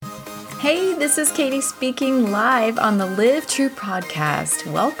Hey, this is Katie speaking live on the Live True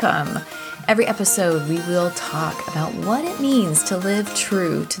podcast. Welcome. Every episode, we will talk about what it means to live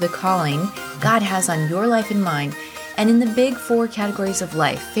true to the calling God has on your life and mine, and in the big four categories of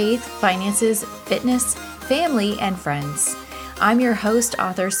life: faith, finances, fitness, family, and friends. I'm your host,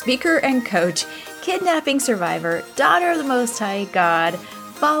 author, speaker, and coach, kidnapping survivor, daughter of the Most High God,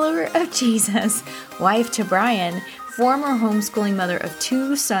 follower of Jesus, wife to Brian, former homeschooling mother of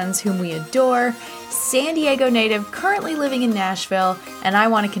two sons whom we adore, San Diego native, currently living in Nashville, and I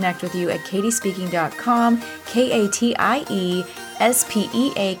want to connect with you at katiespeaking.com,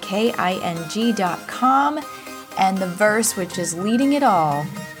 KATIESPEAKING.com, and the verse which is leading it all,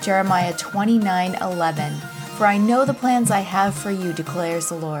 Jeremiah 29:11. For I know the plans I have for you, declares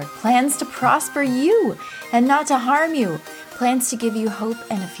the Lord, plans to prosper you and not to harm you, plans to give you hope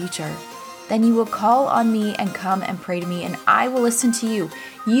and a future. Then you will call on me and come and pray to me, and I will listen to you.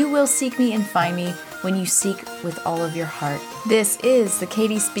 You will seek me and find me when you seek with all of your heart. This is the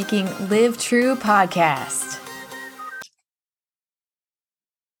Katie Speaking Live True podcast.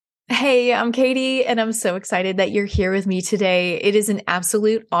 Hey, I'm Katie, and I'm so excited that you're here with me today. It is an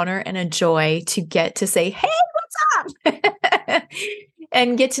absolute honor and a joy to get to say, hey, what's up?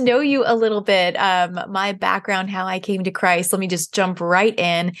 And get to know you a little bit. My background, how I came to Christ. Let me just jump right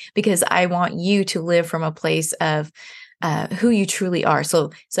in because I want you to live from a place of who you truly are.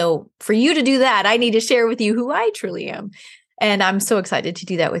 So for you to do that, I need to share with you who I truly am. And I'm so excited to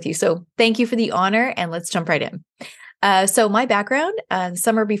do that with you. So thank you for the honor, and let's jump right in. So my background, the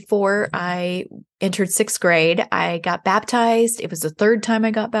summer before I entered sixth grade, I got baptized. It was the third time I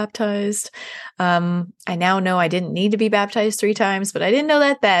got baptized. I now know I didn't need to be baptized 3 times, but I didn't know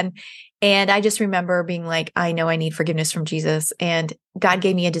that then. And I just remember being like, I know I need forgiveness from Jesus. And God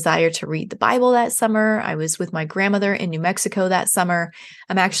gave me a desire to read the Bible that summer. I was with my grandmother in New Mexico that summer.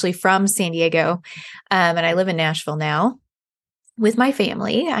 I'm actually from San Diego, and I live in Nashville now with my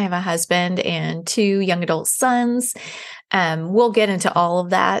family. I have a husband and 2 young adult sons. We'll get into all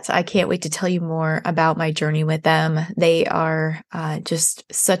of that. I can't wait to tell you more about my journey with them. They are just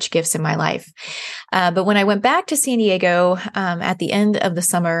such gifts in my life. But when I went back to San Diego at the end of the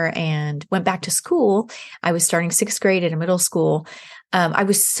summer and went back to school, I was starting 6th grade at a middle school. I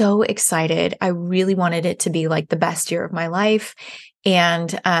was so excited. I really wanted it to be like the best year of my life, and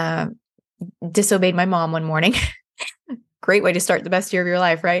disobeyed my mom one morning. Great way to start the best year of your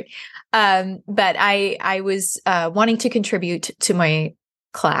life, right? But I was wanting to contribute to my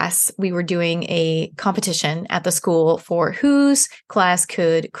class. We were doing a competition at the school for whose class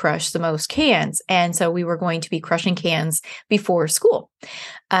could crush the most cans. And so we were going to be crushing cans before school.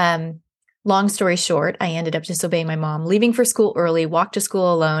 Long story short, I ended up disobeying my mom, leaving for school early, walked to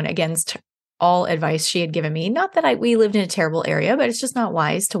school alone against all advice she had given me. Not that we lived in a terrible area, but it's just not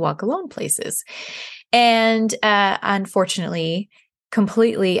wise to walk alone places. And unfortunately,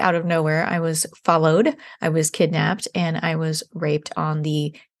 completely out of nowhere, I was followed, I was kidnapped, and I was raped on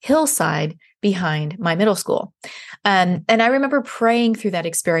the hillside behind my middle school. And I remember praying through that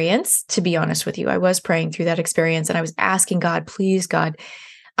experience, to be honest with you. I was praying through that experience, and I was asking God, please, God,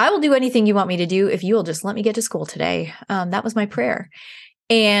 I will do anything you want me to do if you will just let me get to school today. That was my prayer.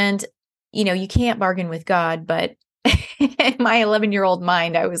 And, you can't bargain with God, but in my 11-year-old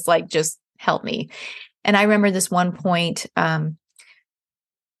mind, I was like, just help me. And I remember this one point,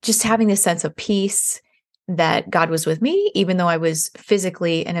 just having this sense of peace that God was with me, even though I was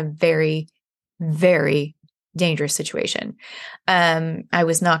physically in a very, very dangerous situation. I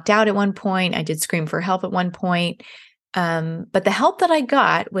was knocked out at one point. I did scream for help at one point. But the help that I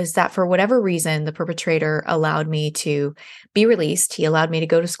got was that for whatever reason, the perpetrator allowed me to be released. He allowed me to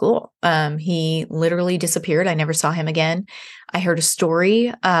go to school. He literally disappeared. I never saw him again. I heard a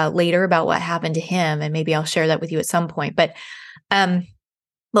story later about what happened to him, and maybe I'll share that with you at some point. But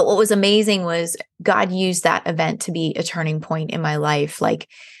what was amazing was God used that event to be a turning point in my life. Like,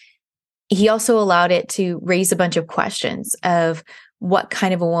 he also allowed it to raise a bunch of questions of what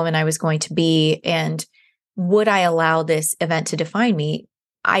kind of a woman I was going to be, and would I allow this event to define me?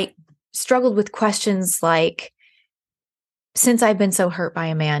 I struggled with questions like, since I've been so hurt by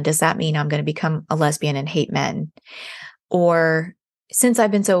a man, does that mean I'm going to become a lesbian and hate men? Or since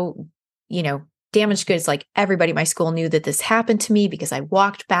I've been so, damaged goods, like everybody at my school knew that this happened to me because I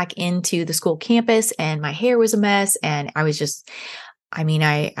walked back into the school campus and my hair was a mess. And I was just,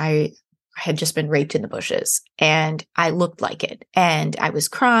 I had just been raped in the bushes, and I looked like it, and I was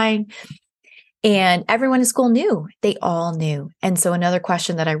crying. And everyone in school knew. They all knew. And so another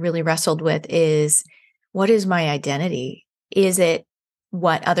question that I really wrestled with is, what is my identity? Is it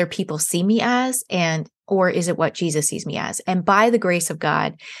what other people see me as? or is it what Jesus sees me as? And by the grace of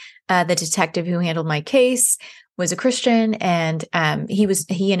God, the detective who handled my case was a Christian, and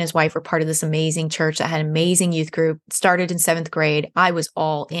he and his wife were part of this amazing church that had an amazing youth group. Started in 7th grade. I was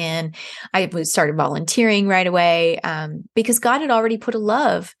all in. Started volunteering right away because God had already put a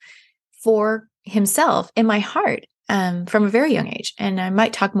love for himself in my heart from a very young age. And I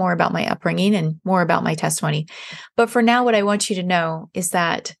might talk more about my upbringing and more about my testimony. But for now, what I want you to know is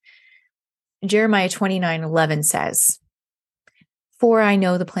that Jeremiah 29:11 says, "For I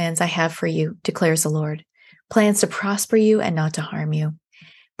know the plans I have for you, declares the Lord, plans to prosper you and not to harm you,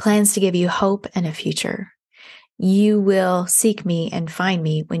 plans to give you hope and a future. You will seek me and find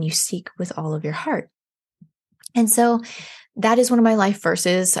me when you seek with all of your heart." And so that is one of my life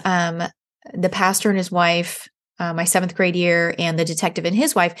verses. The pastor and his wife, my 7th grade year, and the detective and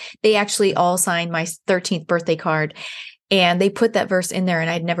his wife, they actually all signed my 13th birthday card. And they put that verse in there, and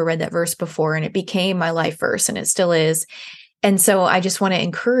I'd never read that verse before, and it became my life verse, and it still is. And so I just want to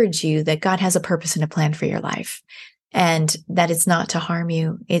encourage you that God has a purpose and a plan for your life, and that it's not to harm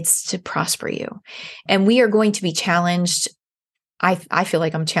you, it's to prosper you. And we are going to be challenged. I feel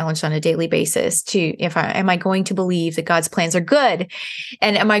like I'm challenged on a daily basis to, am I going to believe that God's plans are good?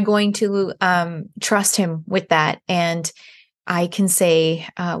 And am I going to trust him with that? And I can say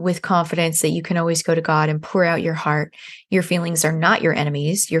with confidence that you can always go to God and pour out your heart. Your feelings are not your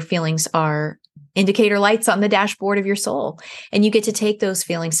enemies. Your feelings are indicator lights on the dashboard of your soul. And you get to take those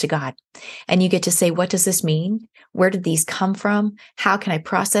feelings to God. And you get to say, what does this mean? Where did these come from? How can I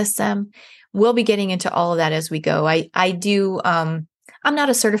process them? We'll be getting into all of that as we go. I do, I'm not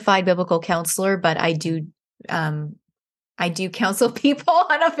a certified biblical counselor, but I do counsel people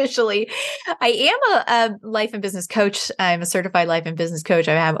unofficially. I am a life and business coach. I'm a certified life and business coach.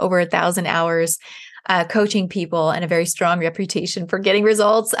 I have over 1,000 hours coaching people and a very strong reputation for getting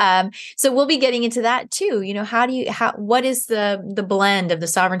results. So we'll be getting into that too. You know, what is the blend of the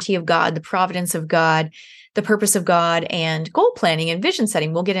sovereignty of God, the providence of God, the purpose of God, and goal planning and vision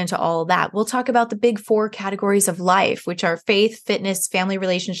setting? We'll get into all of that. We'll talk about the big 4 categories of life, which are faith, fitness, family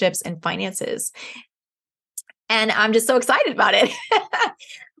relationships, and finances. And I'm just so excited about it.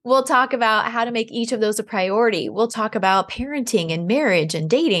 We'll talk about how to make each of those a priority. We'll talk about parenting and marriage and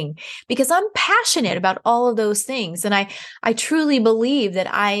dating, because I'm passionate about all of those things. And I truly believe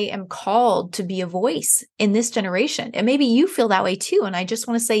that I am called to be a voice in this generation. And maybe you feel that way too. And I just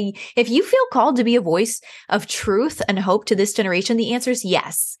want to say, if you feel called to be a voice of truth and hope to this generation, the answer is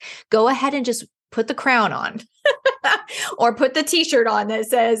yes. Go ahead and just put the crown on or put the t-shirt on that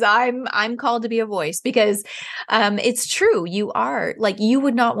says I'm called to be a voice, because it's true. You are, like, you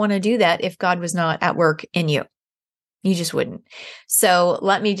would not want to do that if God was not at work in you. You just wouldn't. So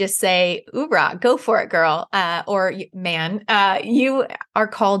let me just say, oobra, go for it, girl, or man. You are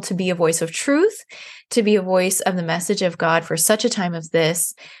called to be a voice of truth, to be a voice of the message of God for such a time as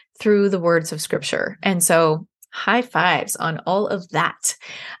this through the words of Scripture. And so high fives on all of that.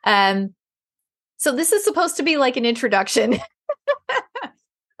 So this is supposed to be like an introduction.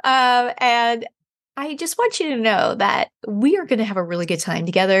 And I just want you to know that we are going to have a really good time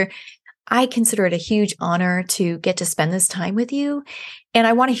together. I consider it a huge honor to get to spend this time with you. And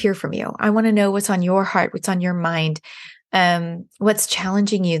I want to hear from you. I want to know what's on your heart, what's on your mind, what's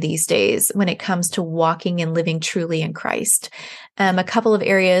challenging you these days when it comes to walking and living truly in Christ. A couple of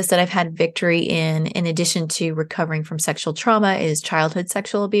areas that I've had victory in addition to recovering from sexual trauma, is childhood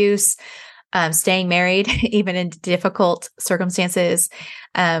sexual abuse, staying married, even in difficult circumstances.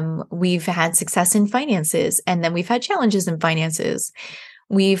 We've had success in finances, and then we've had challenges in finances.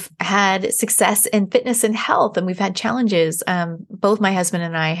 We've had success in fitness and health, and we've had challenges. Both my husband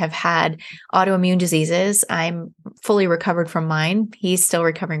and I have had autoimmune diseases. I'm fully recovered from mine. He's still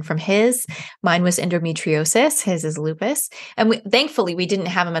recovering from his. Mine was endometriosis. His is lupus. And thankfully, we didn't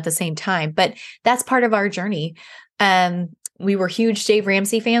have them at the same time, but that's part of our journey. We were huge Dave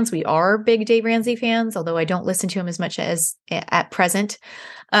Ramsey fans. We are big Dave Ramsey fans, although I don't listen to him as much as at present.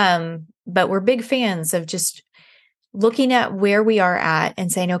 But we're big fans of just looking at where we are at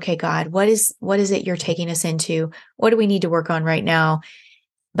and saying, okay, God, what is it you're taking us into? What do we need to work on right now?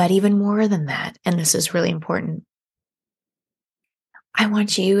 But even more than that, and this is really important, I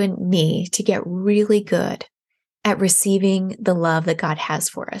want you and me to get really good at receiving the love that God has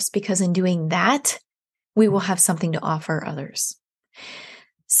for us, because in doing that, we will have something to offer others.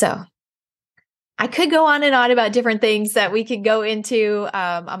 So I could go on and on about different things that we could go into.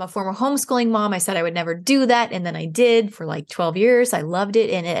 I'm a former homeschooling mom. I said I would never do that, and then I did for like 12 years. I loved it,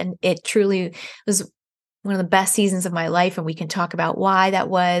 and it truly was one of the best seasons of my life. And we can talk about why that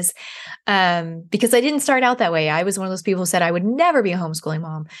was. Because I didn't start out that way. I was one of those people who said I would never be a homeschooling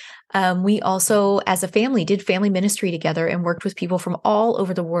mom. We also, as a family, did family ministry together and worked with people from all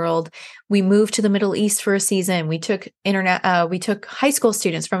over the world. We moved to the Middle East for a season. We took high school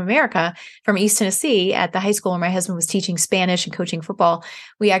students from America, from East Tennessee, at the high school where my husband was teaching Spanish and coaching football.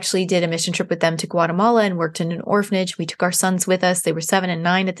 We actually did a mission trip with them to Guatemala and worked in an orphanage. We took our sons with us. They were 7 and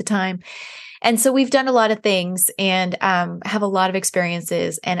 9 at the time. And so we've done a lot of things and have a lot of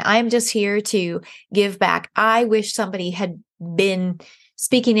experiences. And I'm just here to give back. I wish somebody had been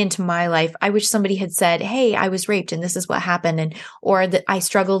speaking into my life. I wish somebody had said, hey, I was raped and this is what happened. Or that I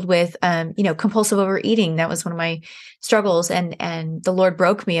struggled with, compulsive overeating. That was one of my struggles. And the Lord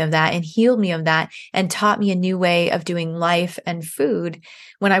broke me of that and healed me of that and taught me a new way of doing life and food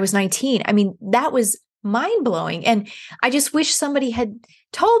when I was 19. I mean, that was mind blowing. And I just wish somebody had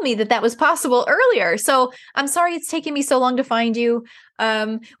told me that that was possible earlier. So I'm sorry it's taken me so long to find you.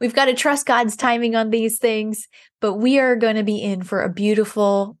 We've got to trust God's timing on these things, but we are going to be in for a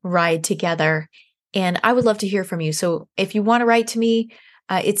beautiful ride together. And I would love to hear from you. So if you want to write to me,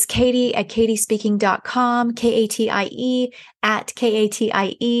 it's Katie at katiespeaking.com, KATIE at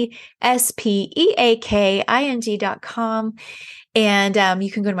KATIESPEAKING.com. And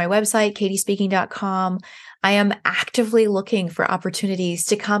you can go to my website, katiespeaking.com. I am actively looking for opportunities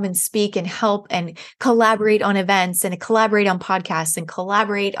to come and speak and help and collaborate on events and collaborate on podcasts and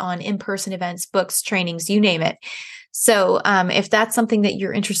collaborate on in-person events, books, trainings, you name it. So if that's something that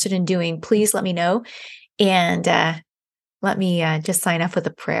you're interested in doing, please let me know. And let me just sign off with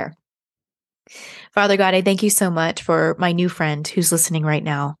a prayer. Father God, I thank you so much for my new friend who's listening right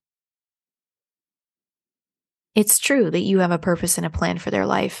now. It's true that you have a purpose and a plan for their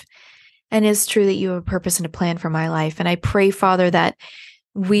life. And it's true that you have a purpose and a plan for my life. And I pray, Father, that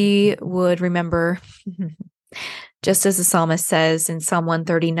we would remember, just as the psalmist says in Psalm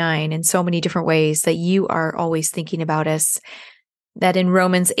 139, in so many different ways, that you are always thinking about us. That in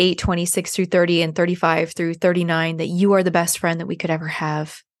Romans 8:26 through 30 and 35 through 39, that you are the best friend that we could ever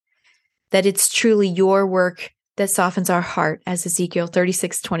have. That it's truly your work that softens our heart, as Ezekiel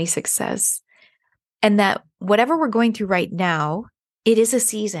 36:26 says. And that whatever we're going through right now, it is a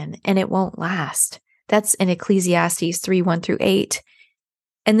season and it won't last. That's in Ecclesiastes 3:1 through 8.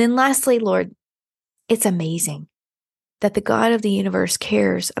 And then lastly, Lord, it's amazing that the God of the universe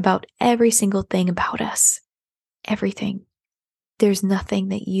cares about every single thing about us. Everything. There's nothing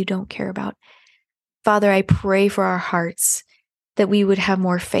that you don't care about. Father, I pray for our hearts that we would have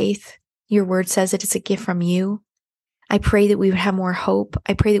more faith. Your word says that it's a gift from you. I pray that we would have more hope.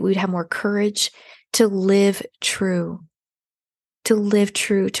 I pray that we would have more courage to live true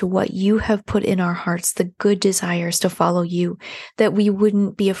to what you have put in our hearts, the good desires to follow you, that we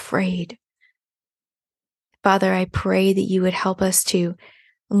wouldn't be afraid. Father, I pray that you would help us to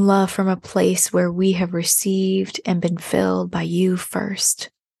love from a place where we have received and been filled by you first.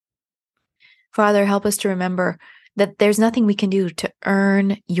 Father, help us to remember that there's nothing we can do to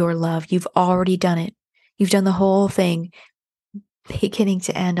earn your love. You've already done it. You've done the whole thing, beginning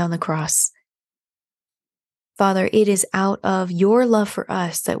to end on the cross. Father, it is out of your love for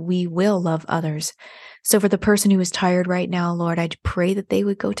us that we will love others. So for the person who is tired right now, Lord, I pray that they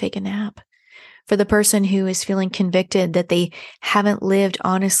would go take a nap. For the person who is feeling convicted that they haven't lived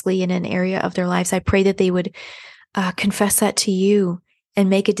honestly in an area of their lives, I pray that they would confess that to you and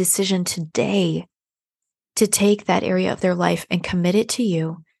make a decision today to take that area of their life and commit it to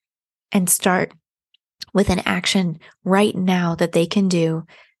you and start with an action right now that they can do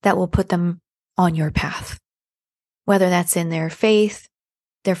that will put them on your path. Whether that's in their faith,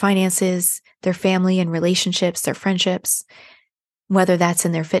 their finances, their family and relationships, their friendships, whether that's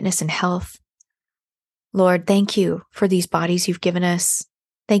in their fitness and health. Lord, thank you for these bodies you've given us.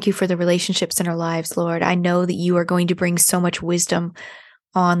 Thank you for the relationships in our lives, Lord. I know that you are going to bring so much wisdom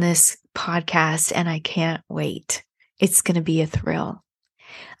on this podcast, and I can't wait. It's going to be a thrill.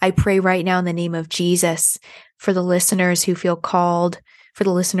 I pray right now in the name of Jesus for the listeners who feel called, for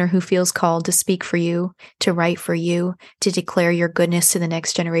the listener who feels called to speak for you, to write for you, to declare your goodness to the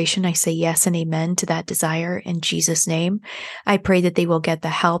next generation. I say yes and amen to that desire in Jesus' name. I pray that they will get the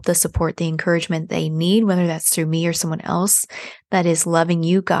help, the support, the encouragement they need, whether that's through me or someone else that is loving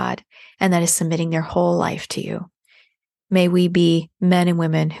you, God, and that is submitting their whole life to you. May we be men and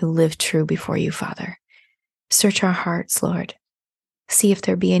women who live true before you, Father. Search our hearts, Lord. See if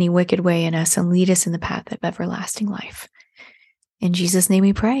there be any wicked way in us and lead us in the path of everlasting life. In Jesus' name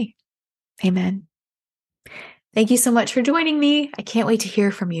we pray. Amen. Thank you so much for joining me. I can't wait to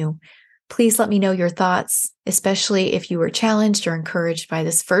hear from you. Please let me know your thoughts, especially if you were challenged or encouraged by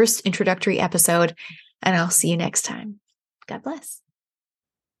this first introductory episode. and I'll see you next time. God bless.